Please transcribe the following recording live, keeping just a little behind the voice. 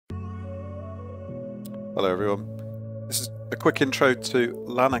Hello everyone. This is a quick intro to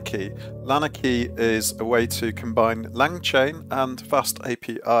Lanarky. Lanarky is a way to combine LangChain and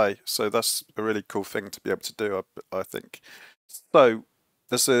FastAPI, so that's a really cool thing to be able to do, I think. So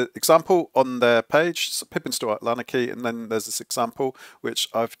there's an example on their page, so pip install Lanarky, and then there's this example which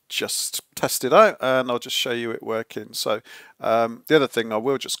I've just tested out, and I'll just show you it working. So the other thing I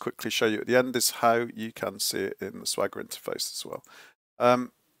will just quickly show you at the end is how you can see it in the Swagger interface as well.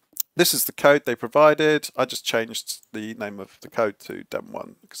 This is the code they provided. I just changed the name of the code to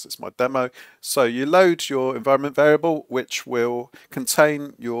dem1 because it's my demo. So you load your environment variable, which will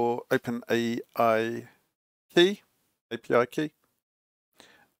contain your OpenAI key, API key.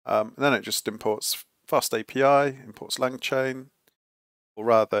 And then it just imports FastAPI, imports LangChain, or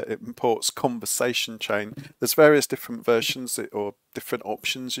rather it imports conversation chain. There's various different versions or different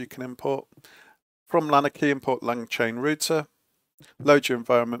options you can import. From Lanarky, import LangChain router. Load your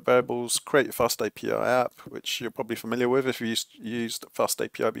environment variables, create your FastAPI app, which you're probably familiar with if you've used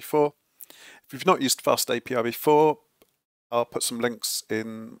FastAPI before. If you've not used FastAPI before, I'll put some links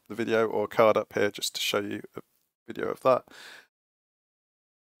in the video or a card up here just to show you a video of that.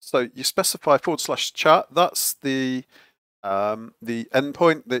 So you specify /chat, that's the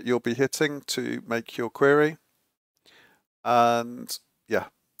endpoint that you'll be hitting to make your query. And yeah,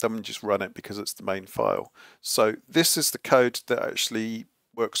 then we just run it because it's the main file. So this is the code that actually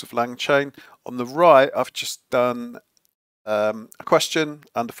works with LangChain. On the right, I've just done a question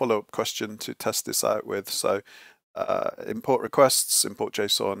and a follow-up question to test this out with. So import requests, import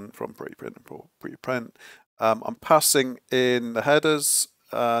JSON from preprint, import preprint. I'm passing in the headers,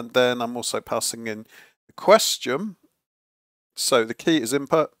 and then I'm also passing in the question. So the key is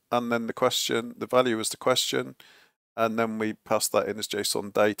input, and then the question, the value is the question. And then we pass that in as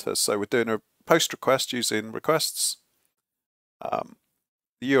JSON data. So we're doing a post request using requests. The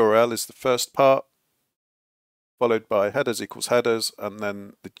URL is the first part, followed by headers equals headers, and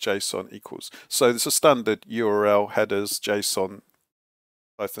then the JSON equals. So there's a standard URL, headers, JSON,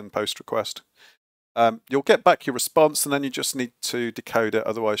 Python post request. You'll get back your response, and then you just need to decode it.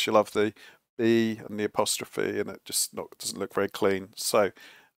 Otherwise, you'll have the B and the apostrophe, and it just doesn't look very clean. So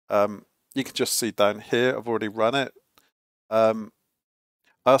you can just see down here, I've already run it.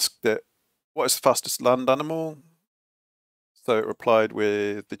 Asked it, what is the fastest land animal? So it replied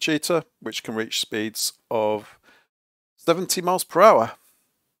with the cheetah, which can reach speeds of 70 miles per hour.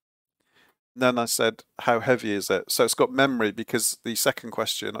 And then I said, how heavy is it? So it's got memory because the second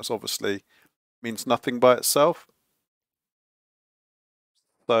question obviously means nothing by itself.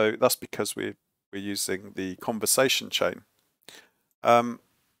 So that's because we're using the conversation chain.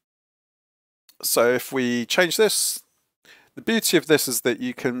 So if we change this, the beauty of this is that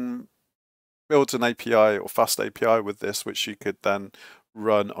you can build an API or FastAPI with this, which you could then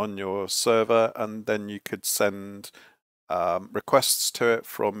run on your server, and then you could send requests to it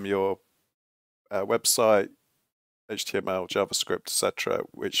from your website, HTML, JavaScript, etc.,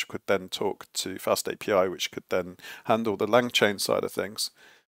 which could then talk to FastAPI, which could then handle the LangChain side of things.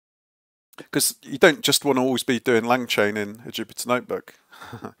 Because you don't just want to always be doing LangChain in a Jupyter Notebook.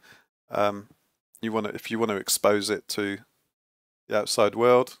 If you want to expose it to the outside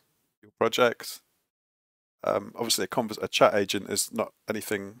world, your project. Obviously, a chat agent is not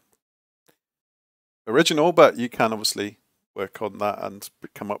anything original, but you can obviously work on that and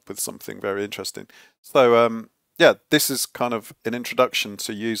come up with something very interesting. So yeah, this is kind of an introduction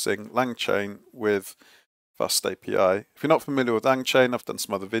to using LangChain with FastAPI. If you're not familiar with LangChain, I've done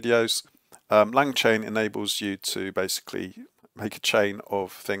some other videos. LangChain enables you to basically make a chain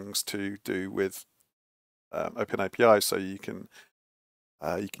of things to do with OpenAPI, so you can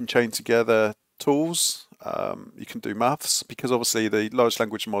chain together tools, you can do maths, because obviously the large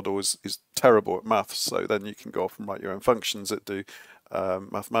language model is terrible at maths, so then you can go off and write your own functions that do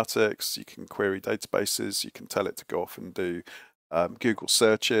mathematics, you can query databases, you can tell it to go off and do Google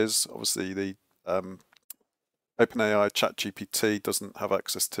searches. Obviously the OpenAI ChatGPT doesn't have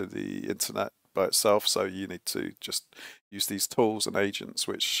access to the internet by itself, so you need to just use these tools and agents,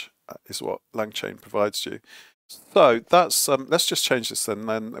 which is what LangChain provides you. So that's let's just change this then.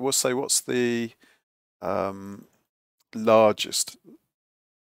 Then we'll say what's the largest. I've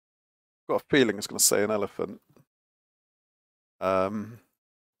got a feeling it's going to say an elephant. Okay,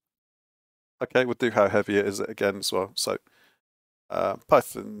 we'll do how heavy it is again as well. So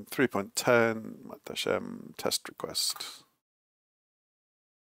Python 3.10 -m test request.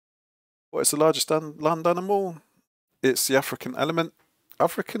 What is the largest land animal? It's the African elephant.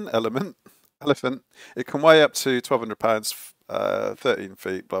 It can weigh up to 1,200 pounds, 13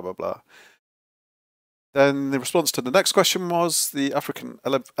 feet, blah, blah, blah. Then the response to the next question was the African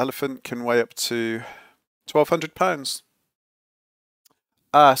elephant can weigh up to £1,200.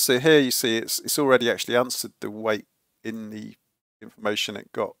 Ah, so here you see it's already actually answered the weight in the information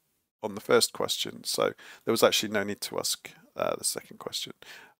it got on the first question. So there was actually no need to ask the second question.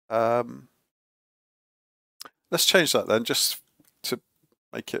 Let's change that then, just to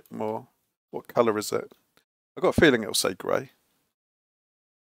make it more. What color is it? I've got a feeling it'll say grey.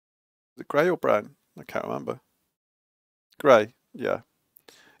 Is it grey or brown? I can't remember. Grey, yeah.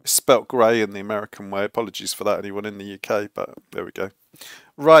 It's spelt grey in the American way. Apologies for that, anyone in the UK, but there we go.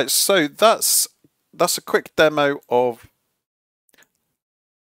 Right, so that's a quick demo of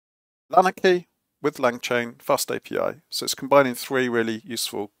Lanarky with LangChain FastAPI. So it's combining three really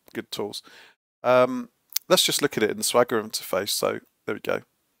useful, good tools. Let's just look at it in the Swagger interface. So there we go.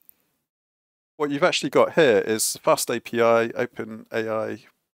 What you've actually got here is the FastAPI OpenAPI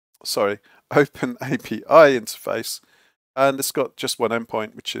interface, and it's got just one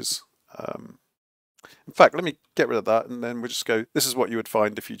endpoint, which is, in fact, let me get rid of that, and then we'll just go. This is what you would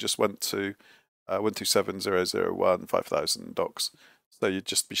find if you just went to 127.0.0.1 5000 docs. So you'd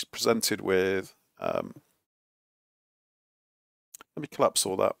just be presented with. Let me collapse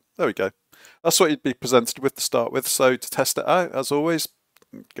all that. There we go. That's what you'd be presented with to start with. So to test it out, as always,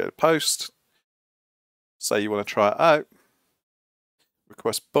 go to post. Say you want to try it out.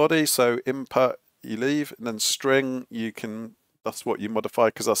 Request body, so input you leave, and then string you can. That's what you modify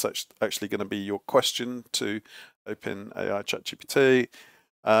because that's actually going to be your question to OpenAI ChatGPT,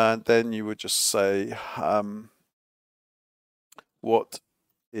 and then you would just say, what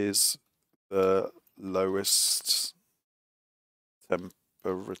is the lowest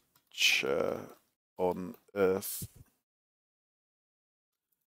temperature on Earth?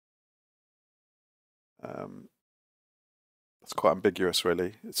 It's quite ambiguous,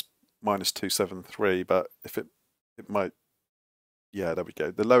 really. It's -273, but if it might, yeah, there we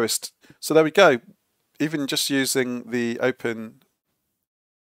go. The lowest. So there we go. Even just using the Open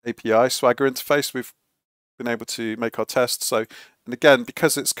API Swagger interface, we've been able to make our test. So, and again,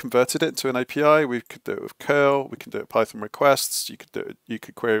 because it's converted it into an API, we could do it with curl, we can do it with Python requests, you could do it, you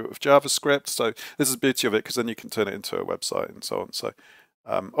could query it with JavaScript. So this is the beauty of it, because then you can turn it into a website and so on. So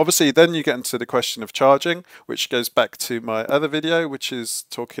obviously then you get into the question of charging, which goes back to my other video, which is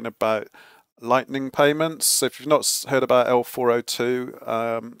talking about Lightning payments. So if you've not heard about L402,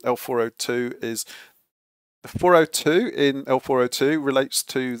 L402 is the 402 in L402 relates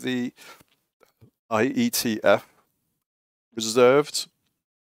to the IETF reserved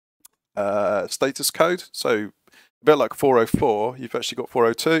status code. So a bit like 404, you've actually got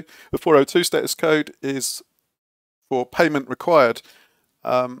 402. The 402 status code is for payment required.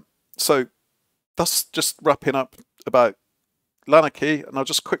 So that's just wrapping up about Lanarky, and I'll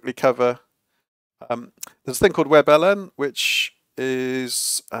just quickly cover. There's a thing called WebLN, which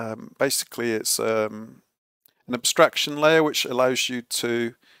is basically it's an abstraction layer which allows you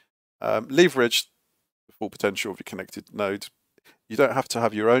to leverage the full potential of your connected node. You don't have to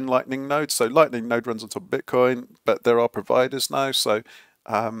have your own Lightning node. So Lightning node runs on top of Bitcoin, but there are providers now. So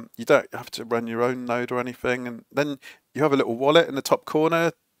you don't have to run your own node or anything. And then you have a little wallet in the top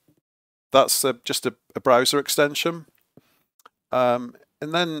corner. That's just a browser extension. And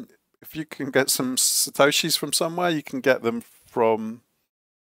then if you can get some Satoshis from somewhere, you can get them from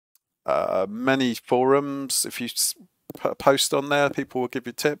many forums. If you put a post on there, people will give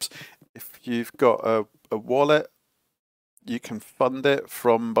you tips. If you've got a wallet, you can fund it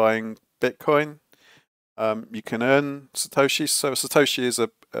from buying Bitcoin. You can earn Satoshis. So a Satoshi is a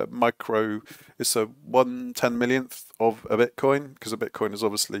micro, it's a 1/10,000,000th of a Bitcoin, because a Bitcoin is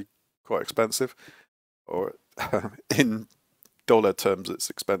obviously quite expensive, or in dollar terms it's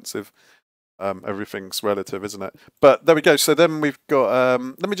expensive. Everything's relative, isn't it? But there we go. So then we've got,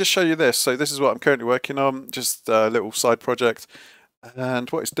 let me just show you this. So this is what I'm currently working on, just a little side project. And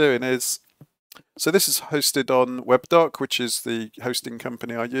what it's doing is, so this is hosted on WebDoc, which is the hosting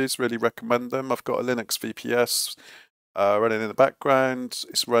company I use. Really recommend them. I've got a Linux VPS running in the background.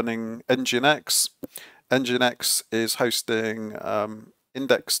 It's running Nginx. Nginx is hosting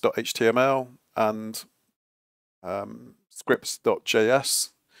index.html and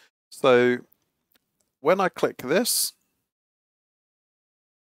scripts.js. So when I click this,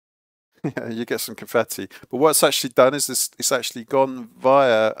 you get some confetti. But what it's actually done is this: it's actually gone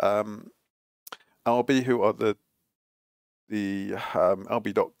via Albi, who are the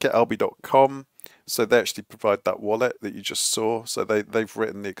getalbi.com. So they actually provide that wallet that you just saw. So they've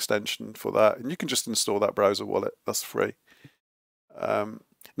written the extension for that, and you can just install that browser wallet. That's free. And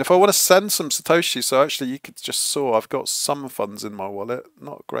if I want to send some Satoshi, so actually you could just saw I've got some funds in my wallet,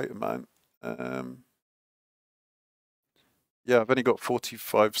 not a great amount. Yeah, I've only got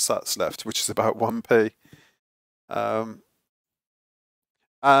 45 sats left, which is about 1p.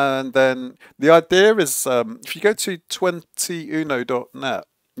 And then the idea is, if you go to 20uno.net,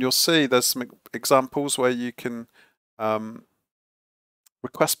 you'll see there's some examples where you can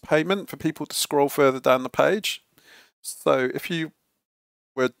request payment for people to scroll further down the page. So if you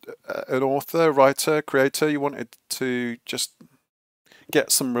were an author, writer, creator, you wanted to just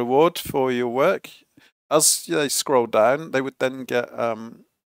get some reward for your work, as they scroll down, they would then get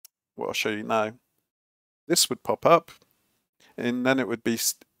what I'll show you now. This would pop up, and then it would be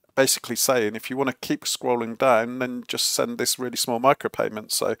basically saying, if you want to keep scrolling down, then just send this really small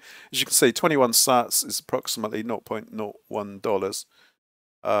micropayment. So as you can see, 21 sats is approximately $0.01.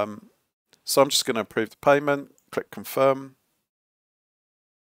 So I'm just going to approve the payment, click confirm.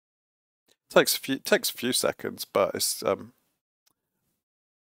 Takes a few seconds, but it's I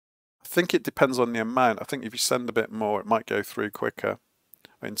think it depends on the amount. I think if you send a bit more, it might go through quicker.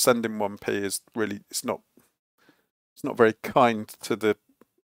 I mean, sending 1p is really, it's not very kind to the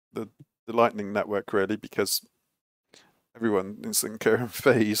Lightning Network, really, because everyone is incurring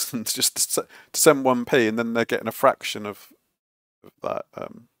fees, and just to send 1p and then they're getting a fraction of that.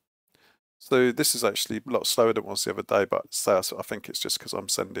 So this is actually a lot slower than it was the other day, but so I think it's just because I'm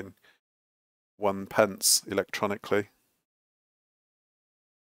sending 1 pence electronically.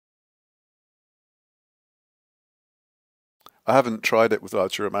 I haven't tried it with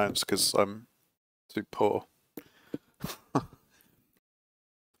larger amounts because I'm too poor.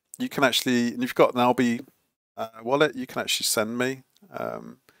 You can actually, and you've got an Albi wallet, you can actually send me,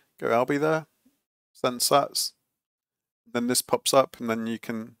 go Albi there, send sats, then this pops up, and then you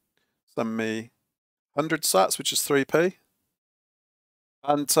can send me 100 sats, which is 3p.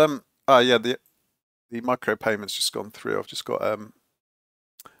 And yeah, the micropayment's just gone through. I've just got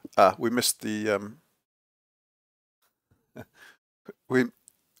we missed the we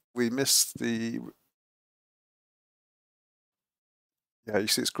missed the, yeah, you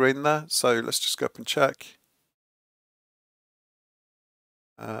see it's green there, so let's just go up and check.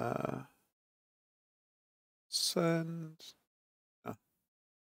 Send. Oh.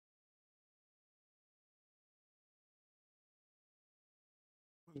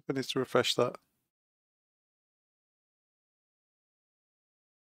 I need to refresh that.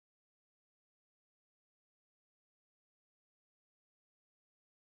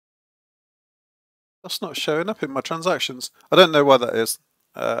 That's not showing up in my transactions. I don't know why that is.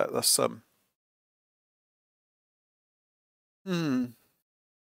 That's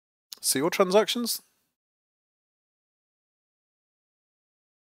see your transactions?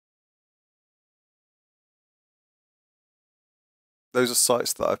 Those are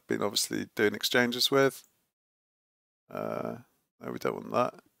sites that I've been obviously doing exchanges with. No, we don't want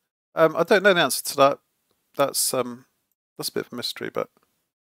that. I don't know the answer to that. That's a bit of a mystery, but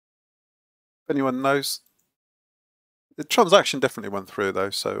if anyone knows, the transaction definitely went through though.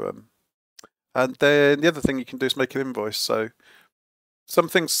 So and then the other thing you can do is make an invoice. So some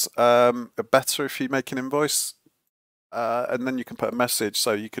things are better if you make an invoice, and then you can put a message.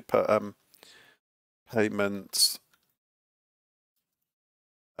 So you could put payment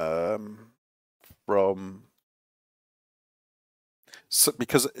from, so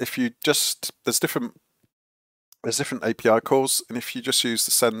because if you just, there's different API calls, and if you just use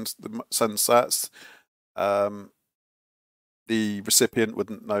the send sats, the recipient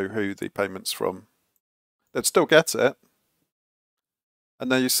wouldn't know who the payment's from. They'd still get it.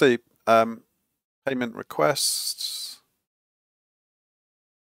 And then you see payment requests,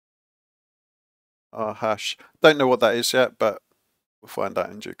 hash. Don't know what that is yet, but we'll find out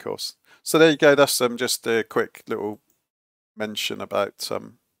in due course. So there you go. That's just a quick little mention about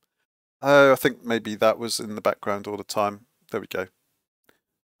I think maybe that was in the background all the time. There we go. I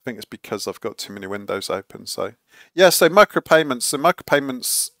think it's because I've got too many windows open. So yeah, so micropayments.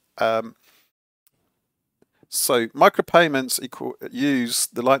 So micropayments use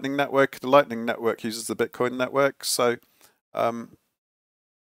the Lightning Network. The Lightning Network uses the Bitcoin network. So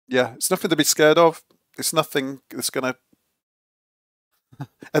yeah, it's nothing to be scared of. It's nothing that's going to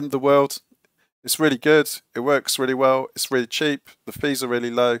end the world. It's really good. It works really well. It's really cheap. The fees are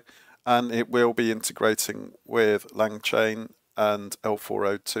really low, and it will be integrating with LangChain and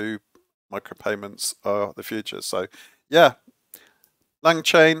L402. Micropayments are the future. So yeah,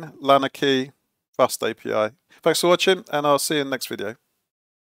 LangChain, Lanarky, FastAPI. Thanks for watching, and I'll see you in the next video.